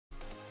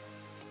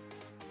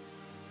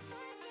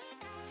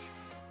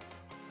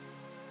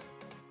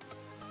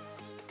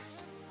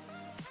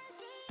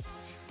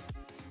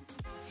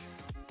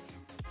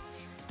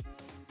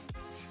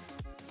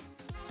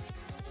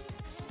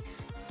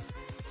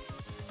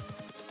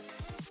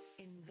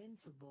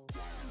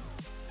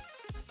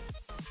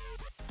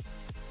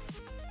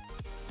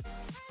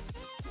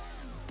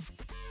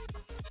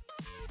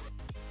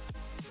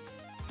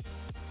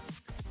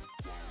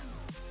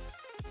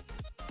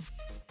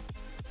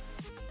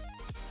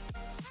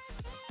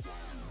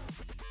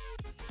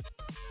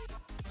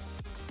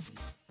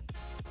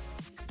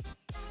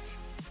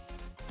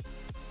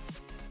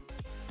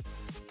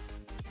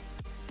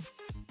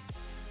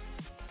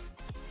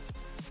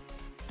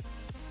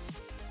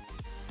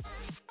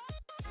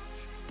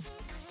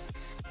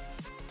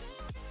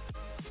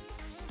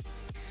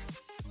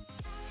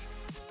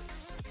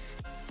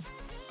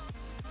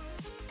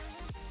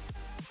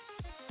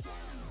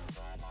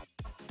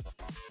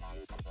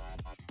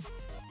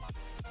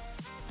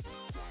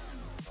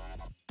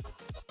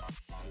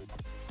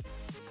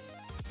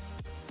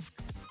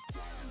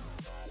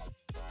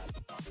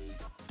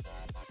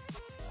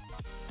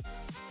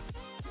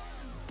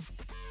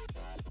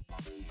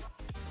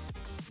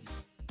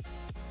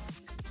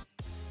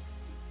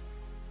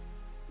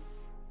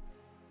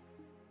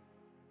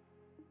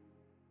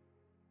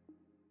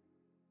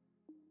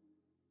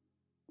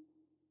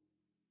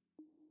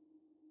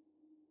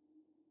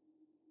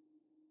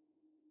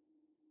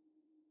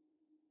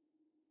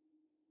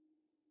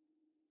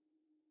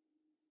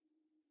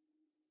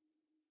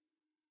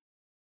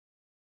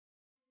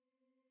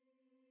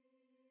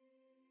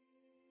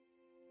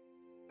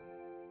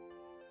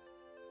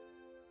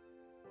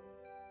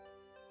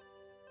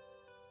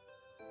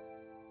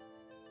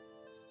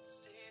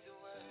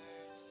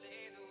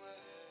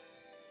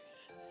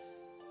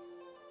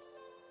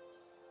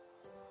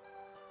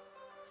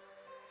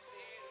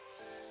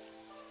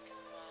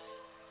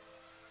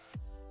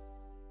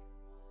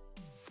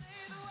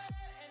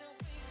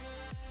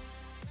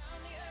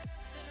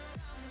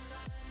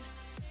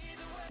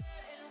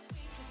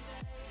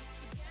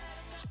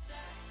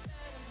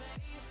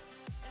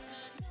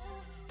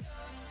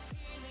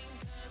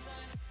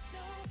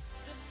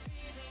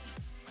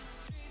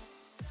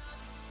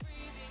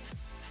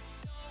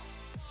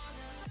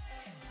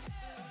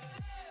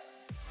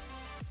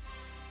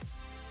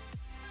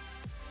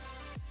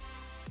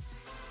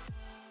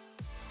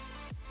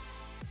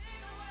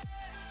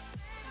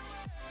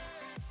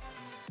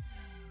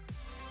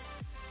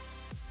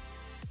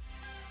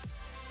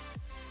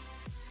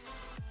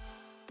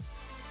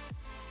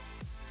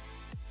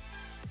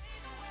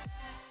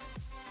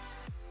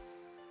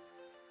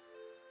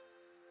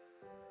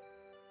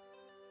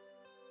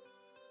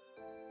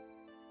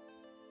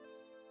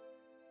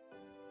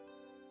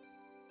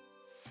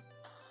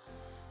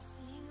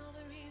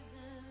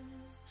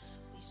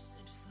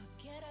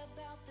Forget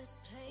about this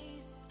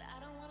place, but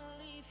I don't wanna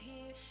leave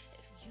here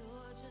if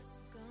you're just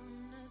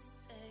gonna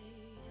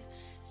stay.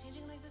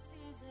 Changing like the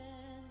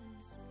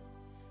seasons,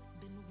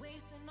 been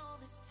wasting all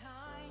this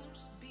time.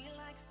 Should be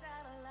like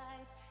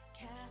satellites,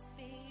 cast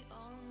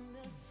beyond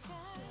the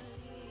sky.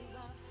 Leave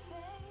our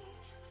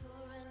fate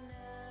for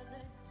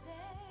another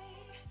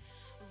day.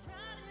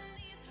 Riding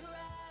these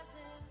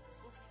horizons,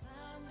 we'll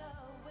find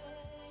our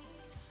way.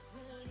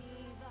 We'll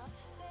leave our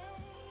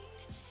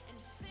fate and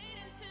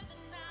fade into the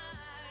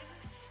night.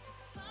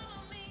 Just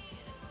follow me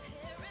to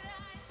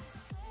paradise.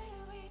 Just say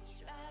we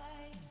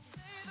tried.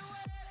 Say the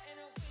word and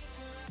we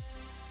can run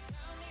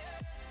around the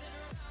earth and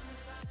around the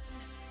sun.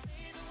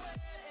 Say the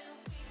word and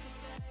we can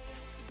stay.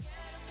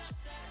 Forget about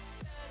that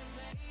bloody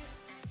race.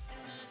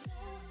 And I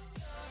know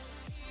you're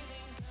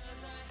leaving,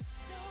 'cause I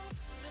know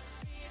the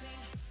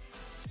feeling.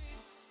 The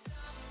streets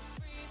stop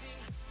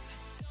breathing.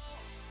 I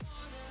don't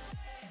wanna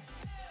let you.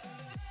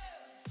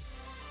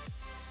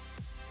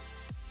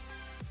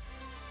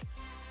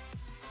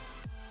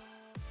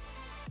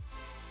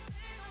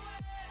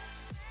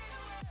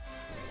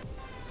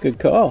 Good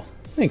call.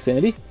 Thanks,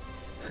 Andy.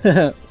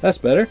 That's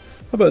better.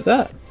 How about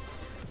that?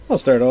 I'll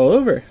start all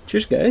over.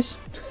 Cheers, guys.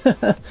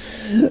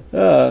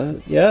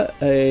 Yeah,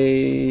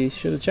 I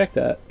should have checked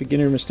that.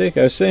 Beginner mistake.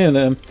 I was saying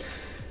I'm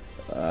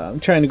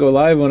trying to go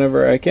live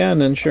whenever I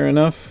can, and sure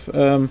enough,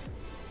 I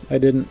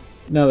didn't.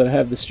 Now that I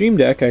have the Stream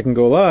Deck, I can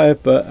go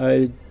live, but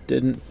I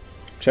didn't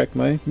check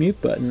my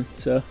mute button.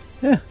 So,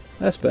 yeah,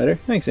 that's better.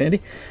 Thanks, Andy.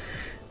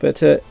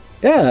 But,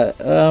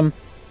 yeah,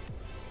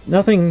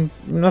 nothing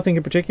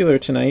in particular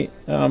tonight.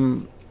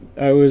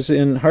 I was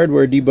in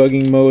hardware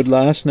debugging mode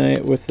last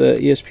night with the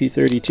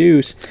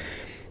ESP32s.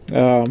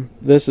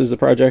 This is the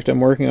project I'm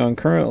working on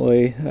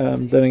currently that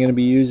I'm going to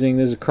be using.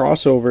 There's a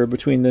crossover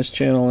between this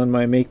channel and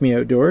my Make Me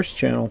Outdoors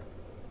channel.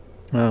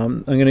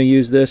 I'm going to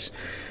use this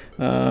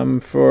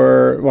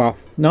for, well,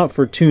 not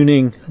for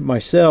tuning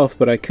myself,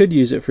 but I could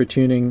use it for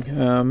tuning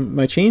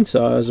my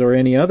chainsaws or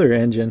any other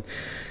engine.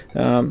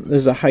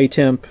 This is a high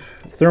temp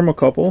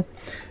thermocouple.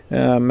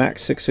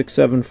 Max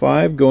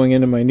 6675 going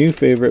into my new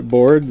favorite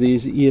board,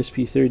 these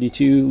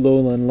ESP32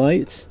 Lowland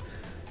lights.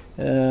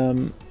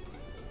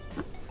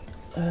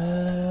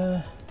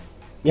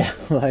 Yeah,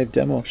 live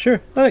demo,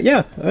 sure.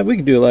 Yeah, we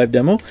could do a live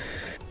demo.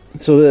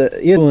 So the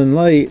Lowland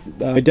light,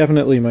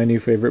 definitely my new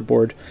favorite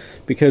board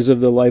because of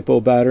the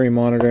LiPo battery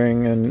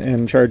monitoring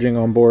and charging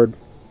on board.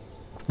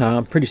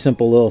 Pretty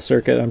simple little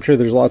circuit. I'm sure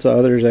there's lots of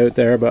others out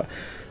there, but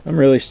I'm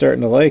really starting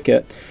to like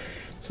it.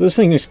 So this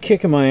thing is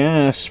kicking my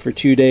ass for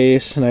 2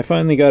 days, and I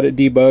finally got it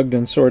debugged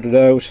and sorted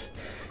out.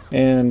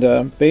 And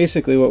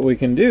basically what we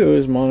can do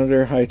is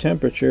monitor high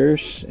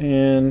temperatures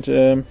and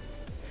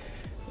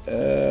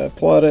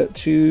plot it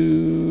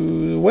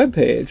to the web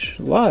page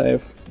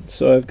live.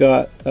 So I've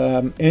got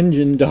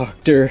Engine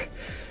Doctor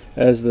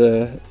as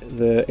the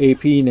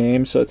AP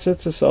name, so it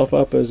sets itself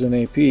up as an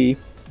AP.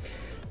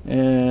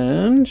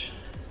 And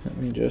let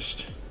me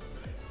just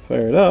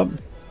fire it up.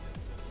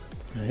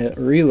 I hit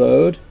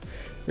reload.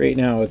 Right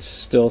now it's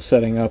still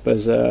setting up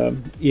as a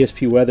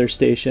ESP weather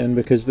station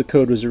because the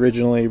code was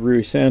originally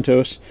Rui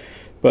Santos.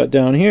 But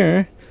down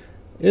here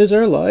is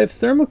our live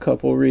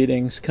thermocouple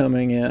readings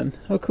coming in.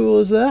 How cool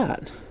is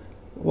that?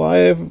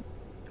 Live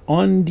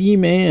on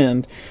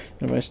demand.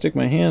 If I stick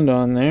my hand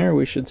on there,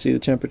 we should see the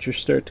temperature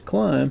start to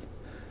climb.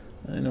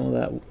 I know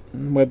that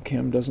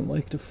webcam doesn't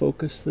like to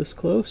focus this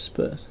close,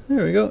 but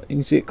there we go. You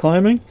can see it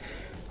climbing.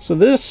 So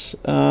this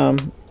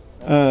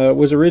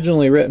was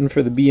originally written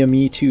for the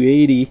BME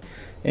 280,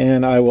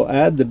 and I will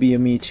add the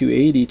BME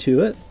 280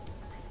 to it,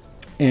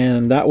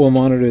 and that will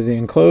monitor the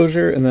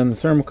enclosure, and then the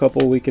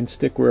thermocouple we can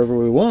stick wherever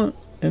we want.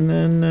 And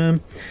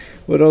then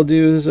what I'll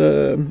do is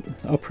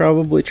I'll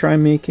probably try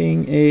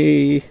making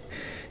a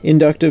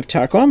inductive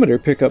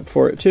tachometer pickup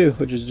for it too,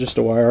 which is just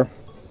a wire.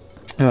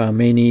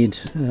 May need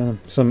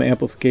some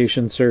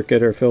amplification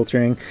circuit or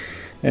filtering,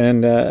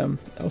 and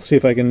I'll see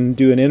if I can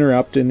do an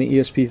interrupt in the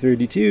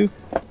ESP32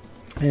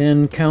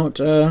 and count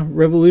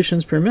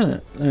revolutions per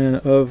minute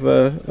of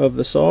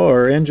the saw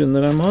or engine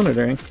that I'm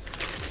monitoring.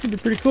 It'd be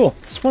pretty cool.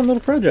 It's a fun little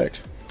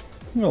project.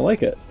 I'm gonna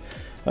like it.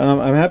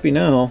 I'm happy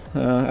now.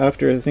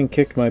 After the thing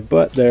kicked my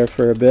butt there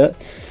for a bit,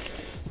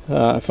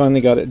 I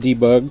finally got it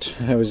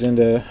debugged. I was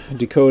into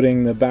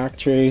decoding the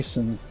backtrace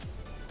and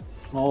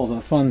all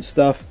the fun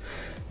stuff,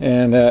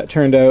 and it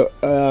turned out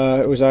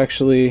it was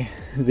actually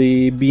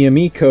the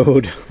BME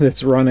code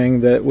that's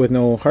running that with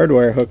no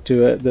hardwire hooked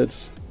to it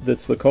that's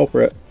the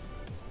culprit.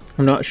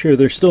 I'm not sure.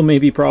 There still may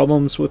be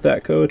problems with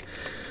that code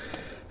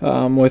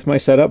with my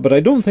setup, but I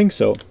don't think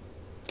so.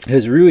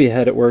 His Rui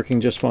had it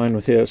working just fine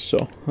with his,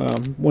 so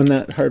when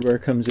that hardware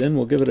comes in,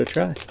 we'll give it a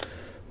try.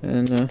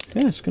 And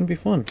yeah, it's going to be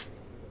fun.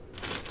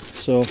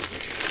 So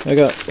I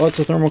got lots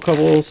of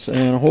thermocouples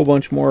and a whole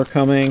bunch more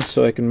coming,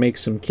 so I can make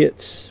some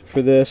kits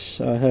for this.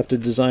 I have to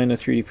design a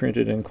 3D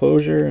printed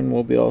enclosure, and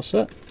we'll be all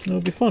set.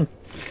 It'll be fun.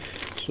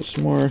 So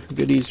some more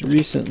goodies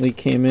recently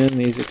came in,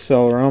 these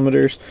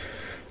accelerometers.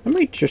 I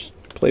might just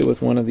play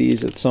with one of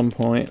these at some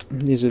point.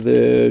 These are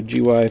the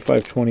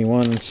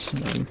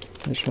GY521s.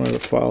 I just wanted to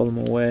file them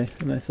away,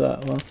 and I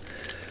thought, well,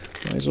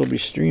 might as well be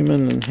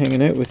streaming and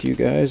hanging out with you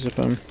guys if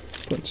I'm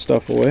putting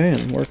stuff away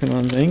and working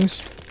on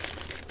things.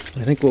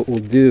 I think what we'll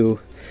do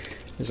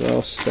is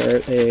I'll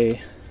start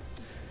a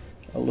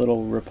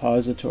little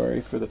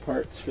repository for the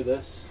parts for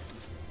this.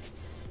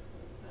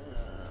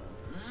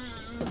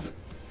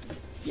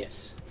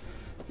 Yes.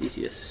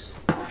 Yes.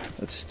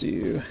 Let's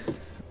do...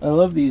 I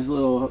love these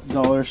little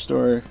dollar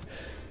store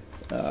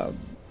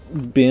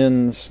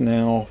bins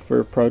now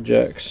for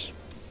projects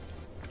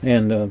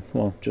and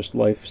well, just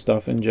life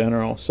stuff in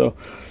general. So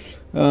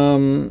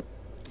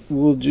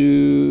we'll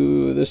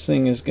do, this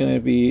thing is going to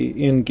be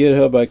in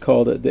GitHub. I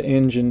called it the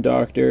Engine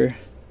Doctor.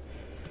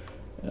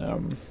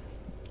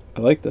 I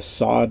like the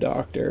Saw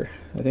Doctor.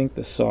 I think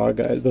the Saw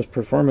guys, those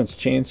performance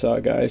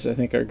chainsaw guys, I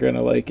think are going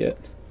to like it.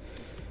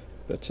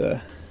 But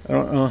I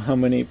don't know how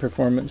many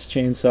performance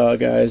chainsaw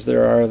guys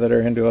there are that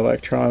are into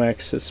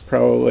electronics. It's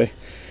probably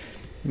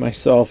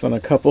myself and a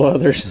couple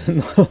others in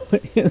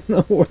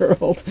the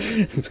world.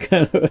 It's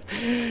kind of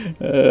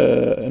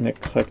an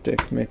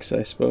eclectic mix,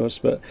 I suppose.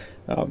 But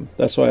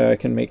that's why I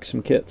can make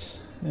some kits.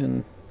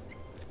 And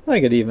I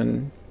could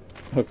even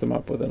hook them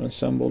up with an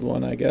assembled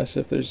one, I guess,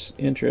 if there's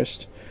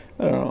interest.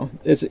 I don't know.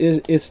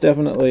 It's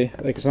definitely,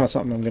 like, it's not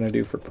something I'm going to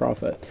do for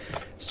profit.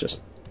 It's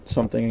just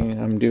something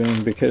I'm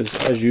doing because,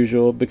 as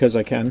usual, because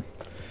I can.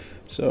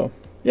 So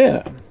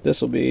yeah,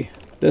 this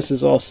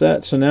is all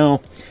set. So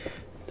now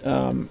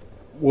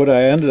what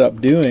I ended up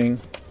doing,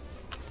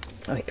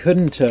 I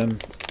couldn't oh, 1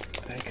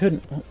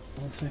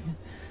 second.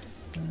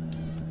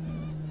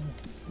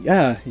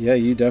 Yeah,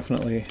 you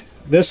definitely,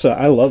 this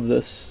I love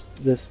this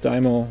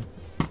Dymo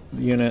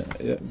unit.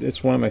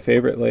 It's one of my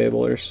favorite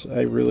labelers.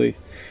 I really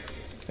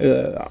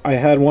I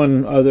had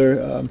one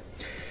other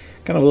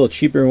kind of a little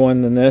cheaper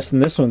one than this,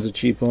 and this one's a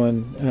cheap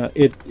one.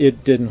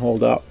 It didn't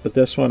hold up, but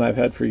this one I've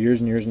had for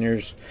years and years and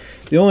years.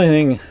 The only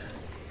thing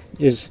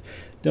is,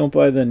 don't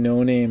buy the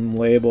no-name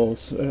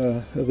labels,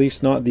 at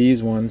least not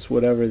these ones,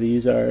 whatever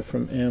these are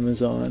from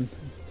Amazon.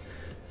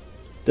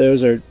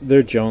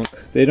 They're junk.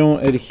 They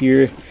don't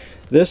adhere.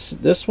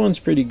 This one's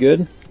pretty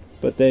good,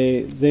 but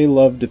they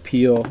love to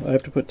peel. I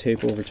have to put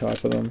tape over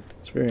top of them.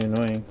 It's very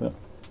annoying. But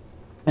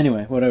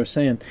anyway, what I was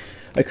saying,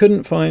 I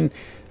couldn't find,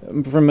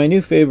 from my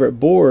new favorite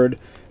board,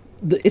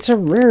 it's a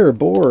rare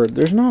board.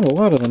 There's not a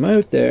lot of them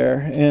out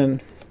there,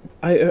 and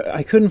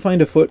I couldn't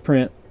find a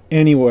footprint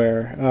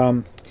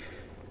anywhere.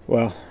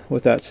 Well,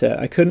 with that said,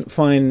 I couldn't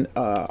find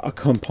a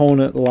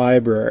component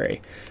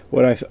library.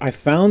 What I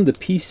found the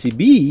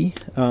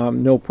PCB,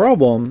 no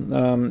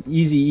problem.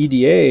 Easy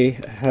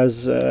EDA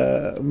has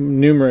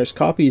numerous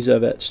copies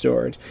of it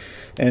stored,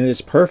 and it's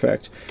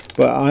perfect.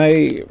 But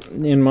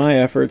in my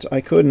efforts,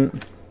 I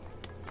couldn't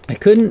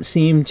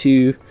seem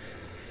to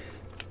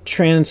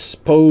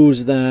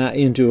transpose that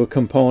into a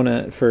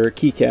component for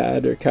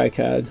KiCad or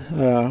KiCad.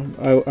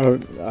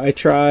 I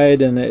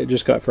tried, and it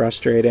just got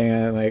frustrating.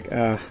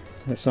 And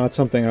it's not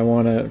something I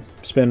want to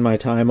spend my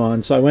time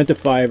on. So I went to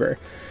Fiverr.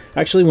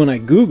 Actually, when I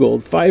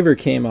Googled, Fiverr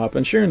came up,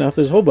 and sure enough,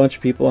 there's a whole bunch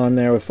of people on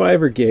there with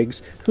Fiverr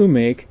gigs who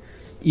make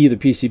either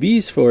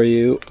PCBs for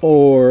you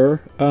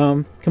or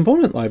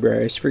component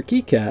libraries for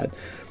KiCad.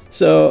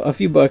 So a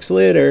few bucks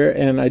later,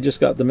 and I just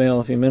got the mail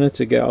a few minutes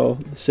ago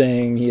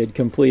saying he had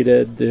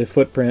completed the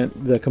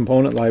footprint, the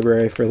component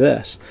library for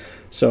this.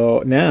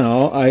 So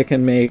now I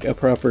can make a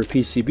proper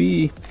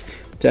PCB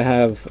to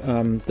have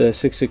the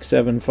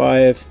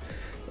 6675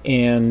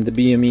 and the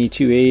BME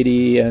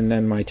 280 and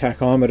then my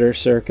tachometer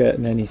circuit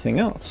and anything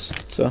else.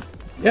 So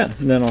yeah,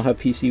 and then I'll have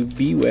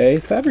PCB-way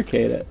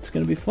fabricate it. It's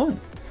going to be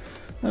fun.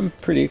 I'm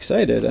pretty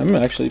excited. I'm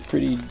actually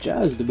pretty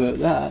jazzed about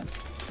that.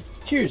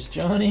 Cheers,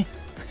 Johnny.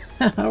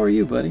 How are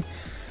you, buddy?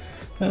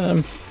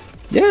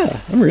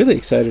 Yeah, I'm really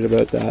excited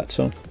about that.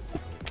 So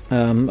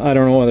I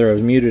don't know whether I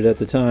was muted at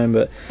the time,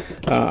 but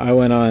I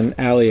went on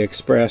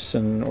AliExpress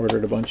and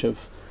ordered a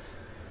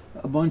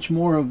bunch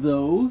more of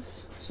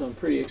those. So I'm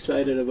pretty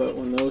excited about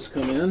when those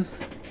come in.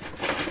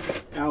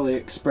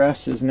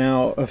 AliExpress is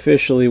now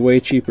officially way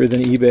cheaper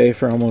than eBay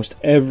for almost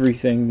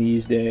everything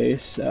these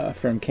days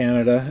from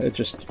Canada.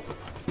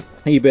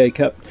 eBay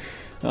kept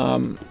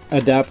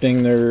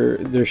adapting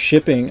their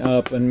shipping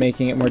up and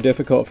making it more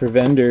difficult for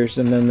vendors,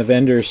 and then the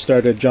vendors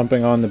started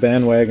jumping on the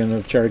bandwagon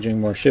of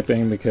charging more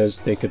shipping because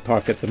they could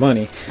pocket the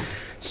money.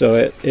 So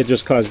it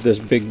just caused this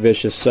big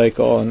vicious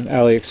cycle, and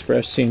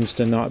AliExpress seems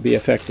to not be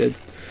affected.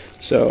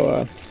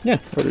 So yeah,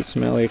 ordered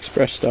some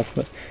AliExpress stuff,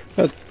 but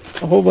got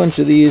a whole bunch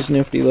of these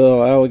nifty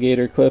little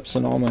alligator clips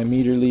and all my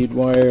meter lead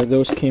wire.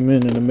 Those came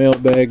in a mail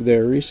bag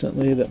there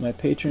recently that my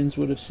patrons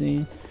would have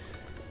seen.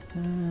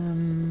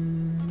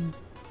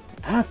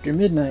 After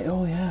midnight.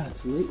 Oh yeah,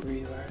 it's late where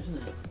you are,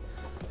 isn't it?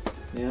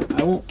 Yeah,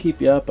 I won't keep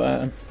you up.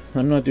 I'm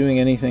not doing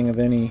anything of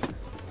any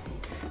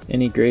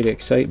great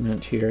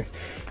excitement here.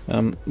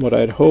 What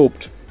I'd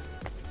hoped,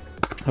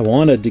 I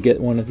wanted to get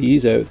one of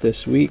these out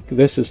this week.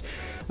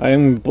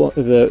 I'm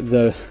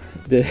the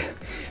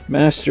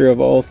master of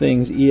all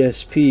things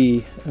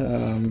ESP.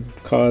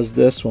 Caused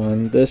this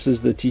one. This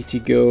is the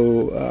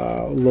TTGo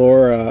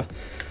LoRa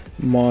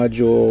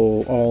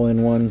module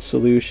all-in-one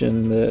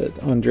solution that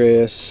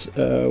Andreas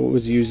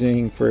was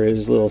using for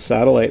his little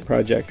satellite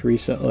project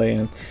recently,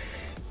 and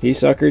he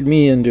suckered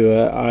me into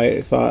it.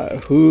 I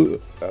thought,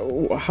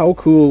 how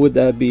cool would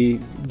that be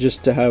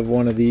just to have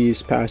one of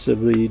these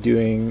passively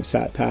doing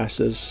sat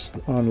passes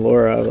on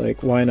LoRa?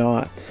 Like, why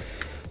not?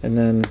 And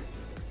then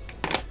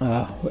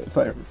if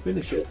I ever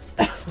finish it,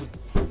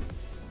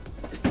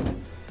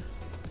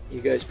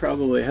 you guys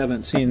probably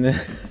haven't seen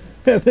this.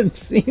 Haven't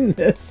seen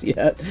this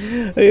yet.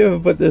 I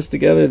haven't put this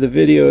together. The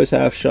video is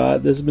half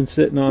shot. This has been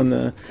sitting on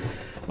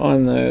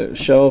the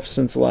shelf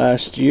since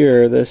last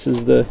year. This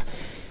is the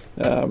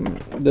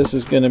this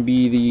is going to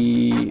be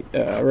the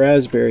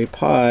Raspberry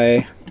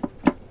Pi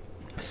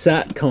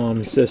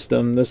Satcom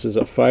system. This is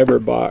a fiber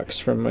box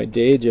from my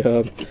day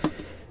job,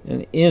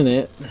 and in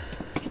it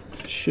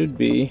should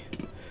be,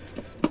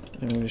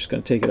 and I'm just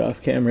going to take it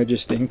off camera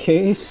just in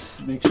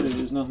case, make sure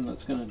there's nothing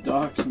that's going to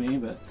dox me,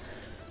 but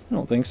I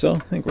don't think so. I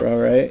think we're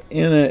alright.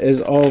 In it is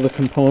all the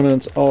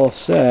components all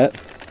set.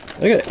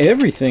 I got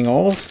everything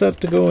all set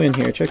to go in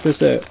here. Check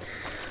this out.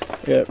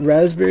 I got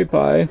Raspberry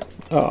Pi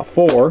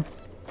 4,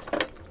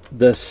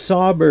 the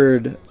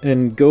Sawbird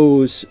and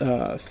Goes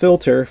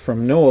filter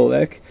from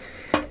Noelik,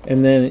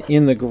 and then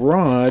in the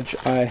garage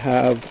I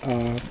have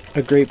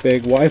a great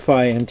big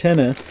Wi-Fi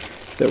antenna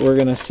that we're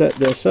going to set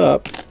this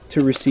up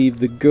to receive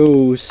the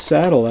Goes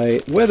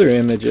satellite weather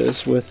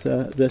images with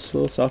this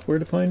little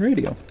software-defined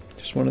radio.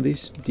 Just one of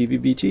these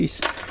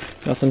DVB-Ts.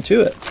 Nothing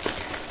to it.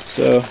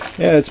 So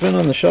yeah, it's been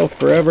on the shelf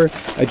forever.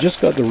 I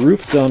just got the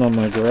roof done on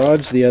my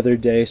garage the other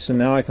day, so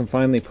now I can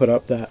finally put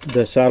up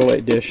the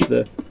satellite dish,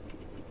 the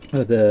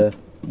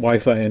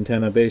Wi-Fi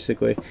antenna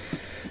basically,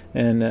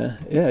 and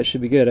yeah, it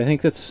should be good. I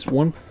think that's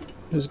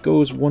this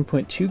goes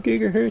 1.2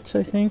 gigahertz.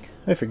 I think,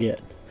 I forget,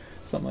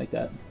 something like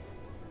that.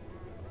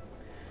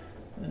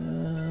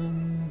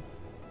 In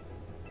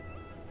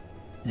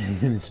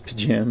his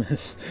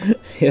pajamas.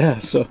 Yeah,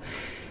 so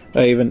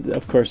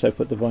of course I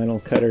put the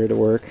vinyl cutter to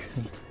work.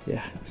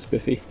 Yeah,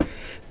 spiffy.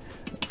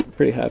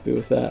 Pretty happy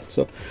with that.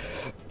 So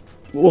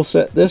we'll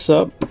set this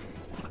up,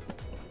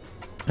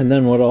 and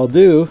then what I'll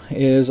do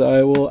is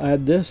I will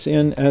add this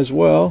in as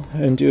well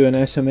and do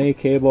an SMA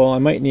cable. I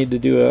might need to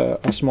do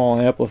a small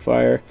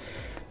amplifier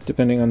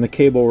depending on the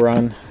cable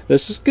run.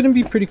 This is going to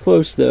be pretty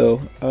close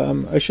though.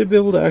 I should be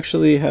able to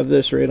actually have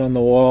this right on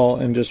the wall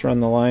and just run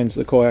the lines,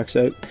 the coax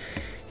out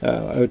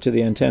to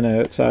the antenna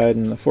outside,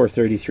 and the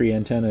 433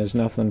 antenna is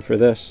nothing for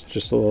this,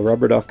 just a little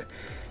rubber duck.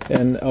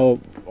 And I'll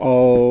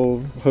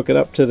hook it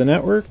up to the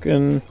network,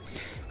 and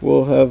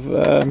we'll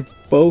have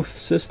both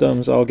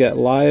systems. I'll get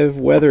live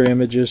weather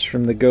images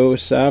from the Go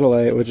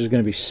satellite, which is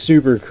going to be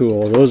super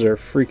cool. Those are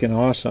freaking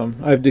awesome.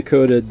 I've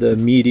decoded the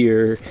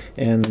Meteor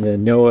and the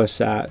NOAA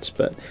sats,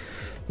 but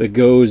the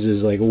Go's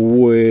is like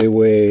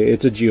way,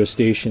 it's a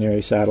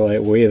geostationary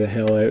satellite way the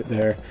hell out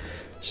there.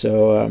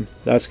 So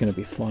that's going to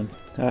be fun.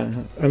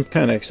 I'm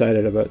kind of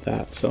excited about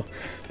that. So,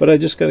 but I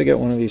just got to get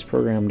one of these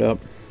programmed up.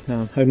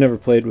 I've never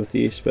played with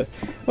these, but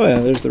oh yeah,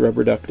 there's the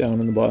rubber duck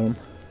down in the bottom.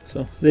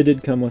 So they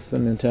did come with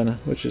an antenna,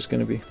 which is going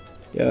to be,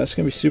 yeah, that's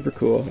going to be super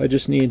cool. I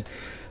just need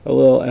a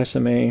little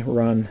SMA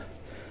run.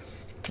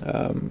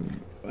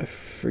 I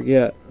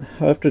forget.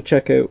 I'll have to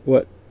check out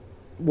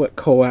what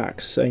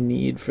coax I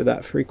need for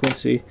that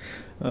frequency.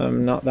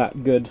 I'm not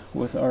that good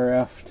with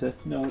RF to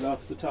know it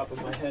off the top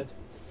of my head.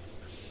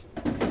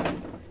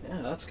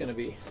 Yeah, that's gonna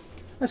be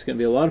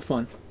a lot of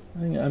fun.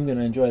 I think I'm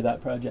gonna enjoy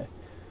that project.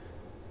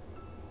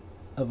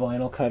 A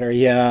vinyl cutter,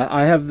 yeah.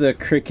 I have the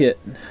Cricut.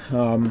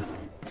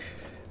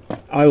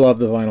 I love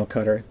the vinyl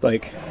cutter.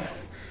 Like,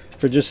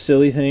 for just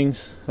silly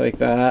things like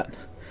that,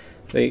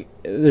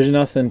 there's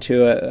nothing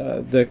to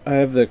it. I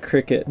have the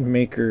Cricut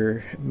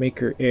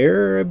Maker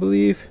Air, I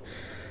believe,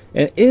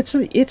 and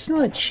it's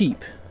not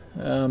cheap.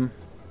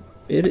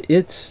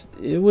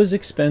 It was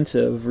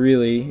expensive,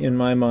 really, in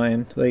my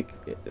mind. Like,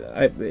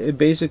 it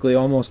basically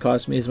almost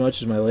cost me as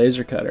much as my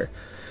laser cutter.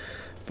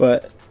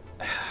 But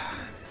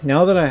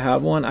now that I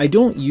have one, I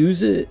don't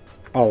use it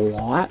a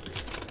lot.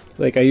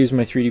 Like, I use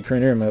my 3D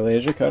printer and my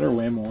laser cutter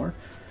way more.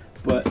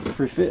 But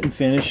for fit and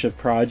finish of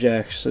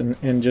projects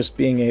and just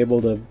being able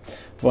to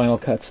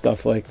vinyl cut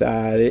stuff like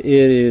that, it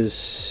is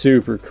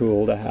super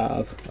cool to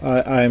have.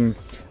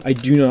 I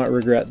do not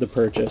regret the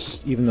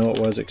purchase, even though it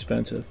was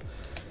expensive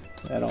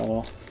at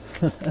all.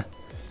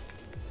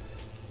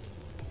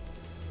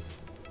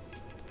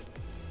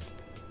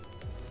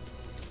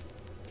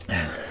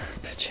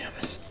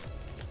 Pajamas.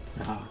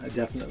 Oh, I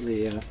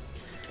definitely that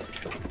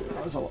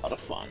was a lot of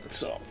fun.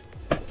 So,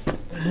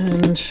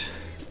 and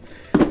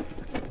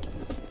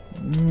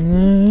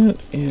that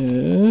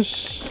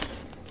is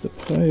the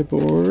Pi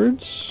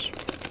boards.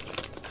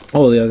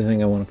 Oh, the other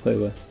thing I want to play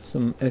with,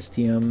 some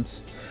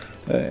STMs.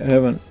 I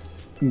haven't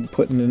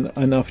put in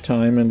enough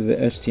time into the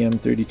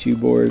STM32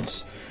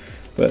 boards,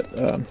 but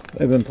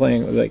I've been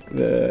playing with like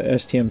the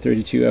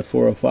STM32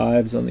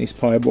 F405s on these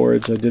Pi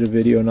boards. I did a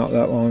video not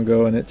that long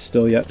ago, and it's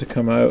still yet to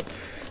come out.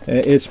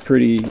 It's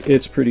pretty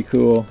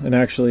cool, and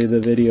actually the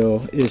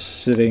video is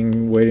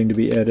sitting waiting to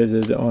be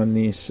edited on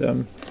these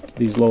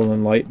these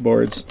Lowland Light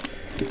boards.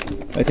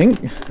 I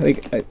think,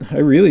 like, I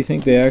really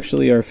think they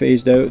actually are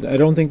phased out. I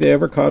don't think they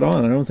ever caught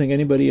on. I don't think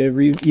anybody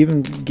ever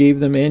even gave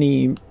them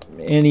any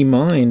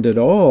mind at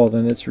all.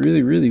 Then it's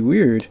really, really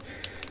weird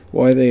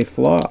why they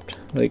flopped.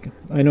 Like,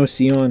 I know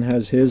Sion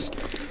has his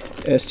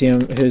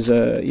STM, his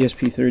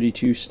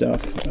ESP32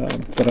 stuff,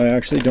 but I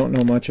actually don't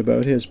know much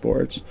about his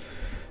boards.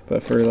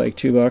 But for like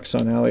 $2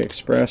 on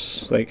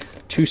AliExpress, like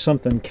 2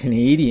 something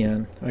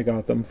Canadian, I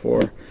got them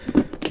for.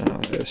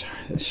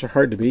 It's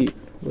hard to beat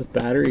with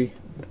battery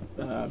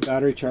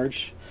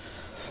charge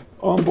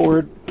on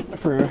board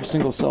for a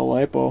single cell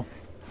LiPo.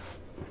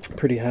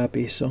 Pretty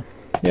happy. So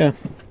yeah,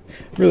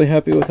 really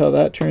happy with how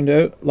that turned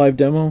out. Live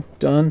demo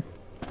done,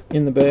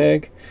 in the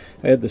bag.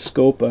 I had the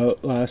scope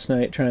out last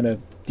night trying to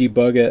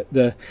debug it.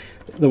 The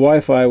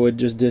Wi-Fi would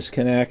just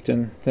disconnect,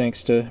 and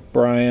thanks to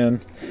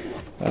Brian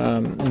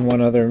and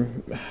one other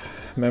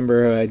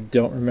member, I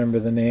don't remember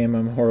the name,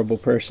 I'm a horrible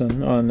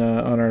person, on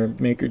our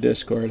Maker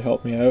Discord,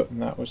 helped me out,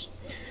 and that was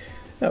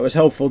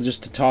helpful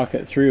just to talk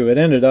it through. It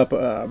ended up,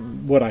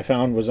 what I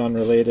found was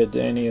unrelated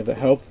to any of the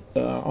help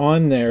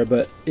on there,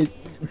 but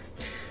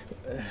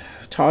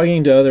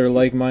talking to other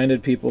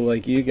like-minded people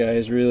like you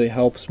guys really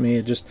helps me.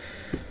 It just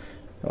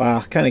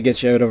kind of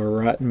gets you out of a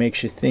rut and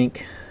makes you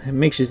think. It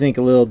makes you think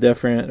a little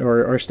different,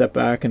 or step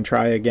back and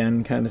try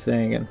again, kind of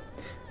thing. And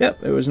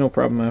yep, it was no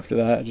problem after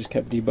that. I just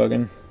kept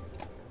debugging.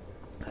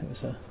 It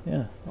was,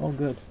 yeah, all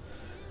good.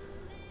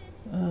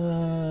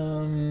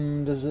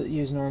 Does it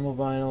use normal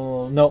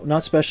vinyl? No,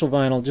 not special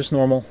vinyl, just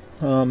normal.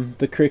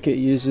 The Cricut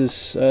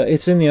uses,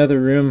 it's in the other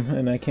room,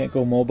 and I can't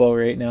go mobile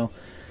right now.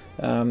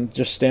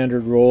 Just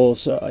standard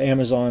rolls.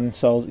 Amazon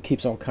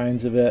keeps all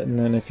kinds of it, and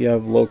then if you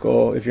have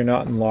local, if you're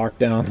not in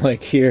lockdown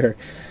like here,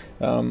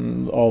 all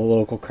the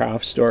local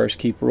craft stores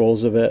keep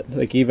rolls of it.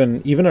 Like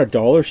even our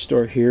dollar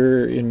store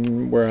here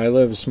in where I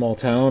live, a small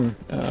town,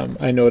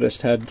 I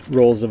noticed had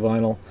rolls of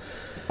vinyl.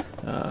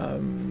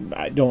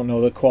 I don't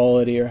know the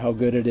quality or how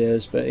good it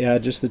is, but yeah,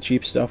 just the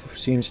cheap stuff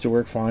seems to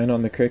work fine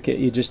on the Cricut.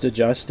 You just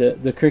adjust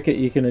it. The Cricut,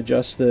 you can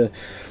adjust the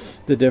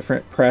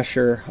different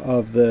pressure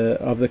of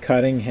the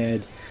cutting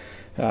head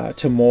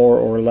to more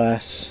or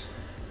less.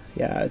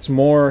 Yeah, it's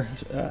more,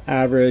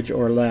 average,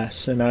 or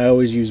less, and I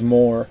always use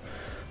more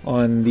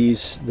on the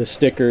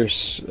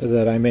stickers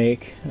that I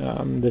make.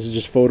 This is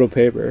just photo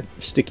paper,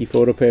 sticky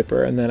photo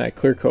paper, and then I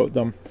clear coat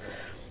them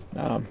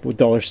with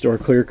dollar store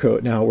clear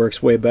coat. Now it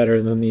works way better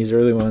than these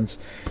early ones,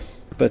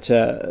 but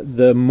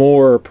the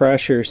more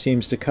pressure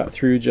seems to cut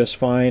through just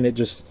fine. It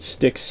just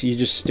sticks. You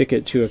just stick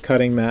it to a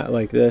cutting mat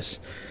like this,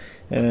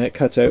 and it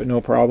cuts out no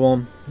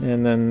problem.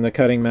 And then the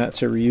cutting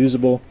mats are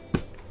reusable,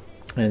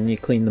 and you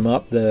clean them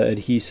up. The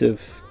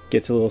adhesive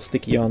gets a little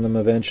sticky on them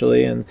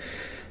eventually, and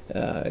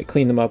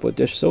clean them up with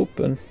dish soap.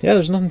 And yeah,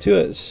 there's nothing to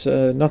it. It's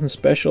nothing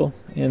special.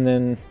 And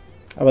then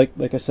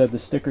like I said, the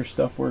sticker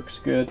stuff works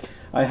good.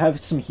 I have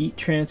some heat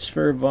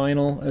transfer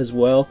vinyl as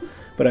well,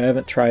 but I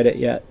haven't tried it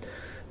yet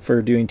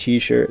for doing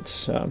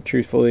t-shirts.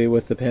 Truthfully,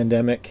 with the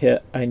pandemic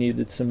hit, I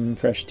needed some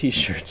fresh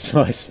t-shirts,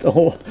 so I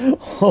stole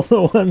all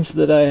the ones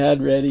that I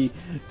had ready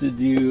to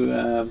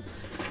do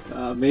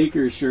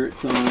maker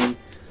shirts on.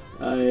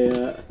 I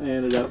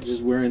ended up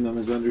just wearing them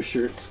as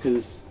undershirts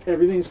because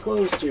everything's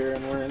closed here,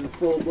 and we're in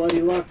full bloody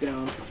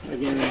lockdown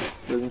again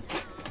for the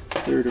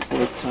 3rd or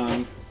 4th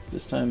time.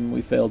 This time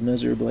we failed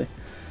miserably.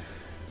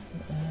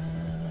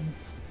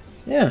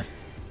 Yeah,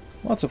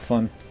 lots of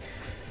fun.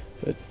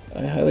 But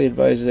I highly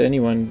advise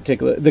anyone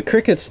take a look. The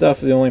Cricut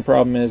stuff, the only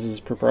problem is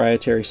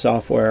proprietary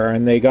software,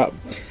 and they got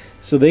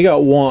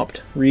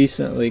whomped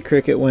recently.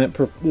 Cricut went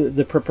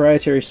the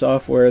proprietary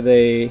software.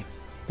 They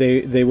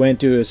went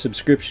to a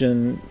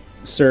subscription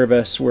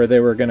service where they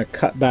were going to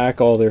cut back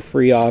all their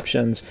free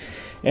options,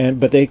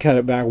 but they cut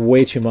it back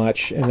way too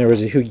much, and there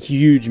was a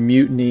huge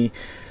mutiny,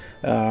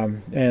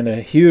 and a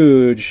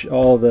huge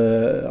all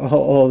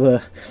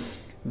the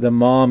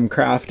mom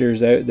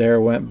crafters out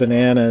there went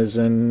bananas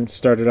and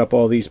started up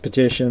all these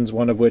petitions,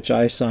 one of which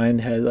I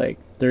signed, had like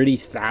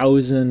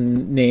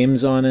 30,000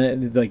 names on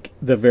it, like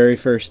the very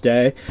first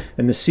day.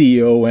 And the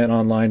CEO went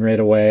online right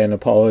away and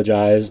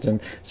apologized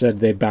and said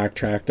they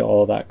backtracked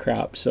all that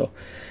crap. So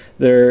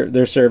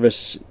their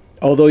service,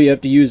 although you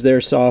have to use their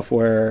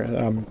software,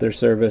 their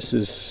service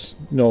is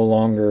no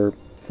longer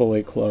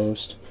fully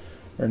closed,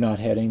 or not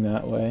heading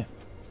that way.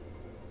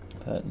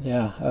 But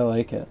yeah, I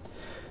like it.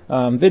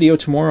 Video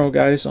tomorrow,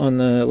 guys, on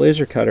the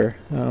laser cutter.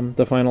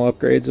 The final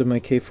upgrades of my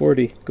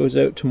K40 goes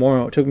out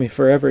tomorrow. It took me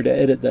forever to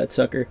edit that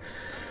sucker,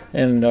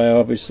 and I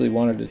obviously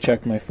wanted to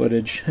check my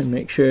footage and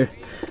make sure,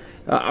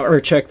 or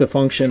check the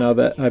function of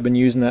it. I've been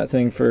using that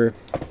thing for,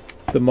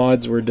 the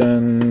mods were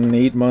done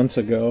 8 months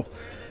ago,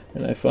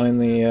 and I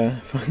finally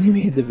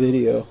made the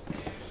video.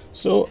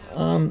 So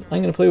I'm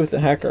going to play with the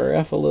Hack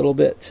RF a little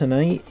bit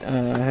tonight.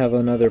 I have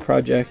another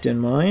project in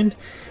mind,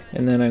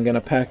 and then I'm going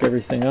to pack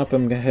everything up.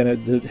 I'm going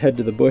to head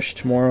to the bush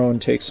tomorrow and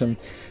take some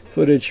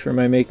footage for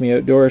my Make Me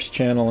Outdoors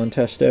channel and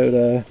test out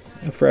a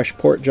fresh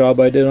port job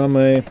I did on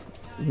my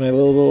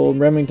little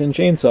Remington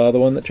chainsaw, the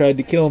one that tried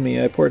to kill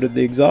me. I ported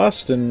the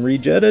exhaust and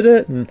rejetted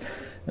it, and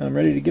and I'm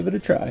ready to give it a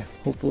try.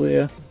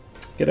 Hopefully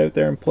get out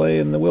there and play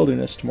in the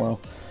wilderness tomorrow.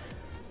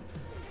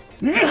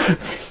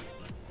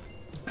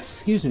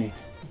 Excuse me.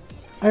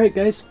 Alright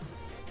guys,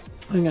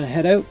 I'm gonna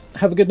head out.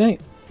 Have a good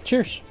night.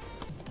 Cheers.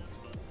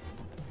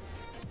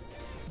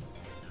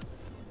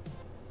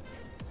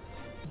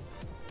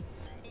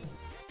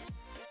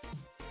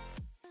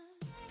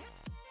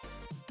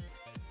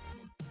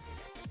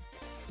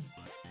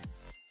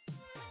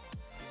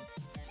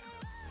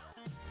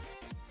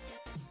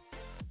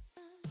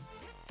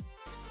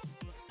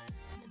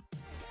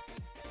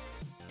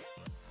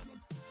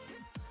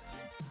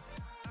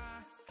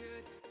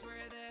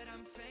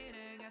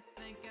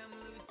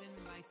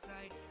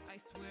 I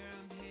swear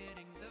I'm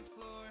hitting the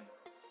floor.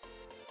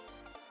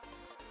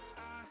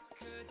 I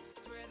could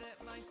swear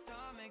that my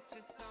stomach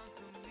just sunk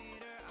a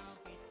meter. I'll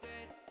be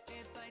dead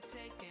if I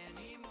take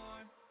any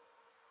more.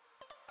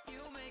 You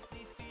make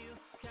me feel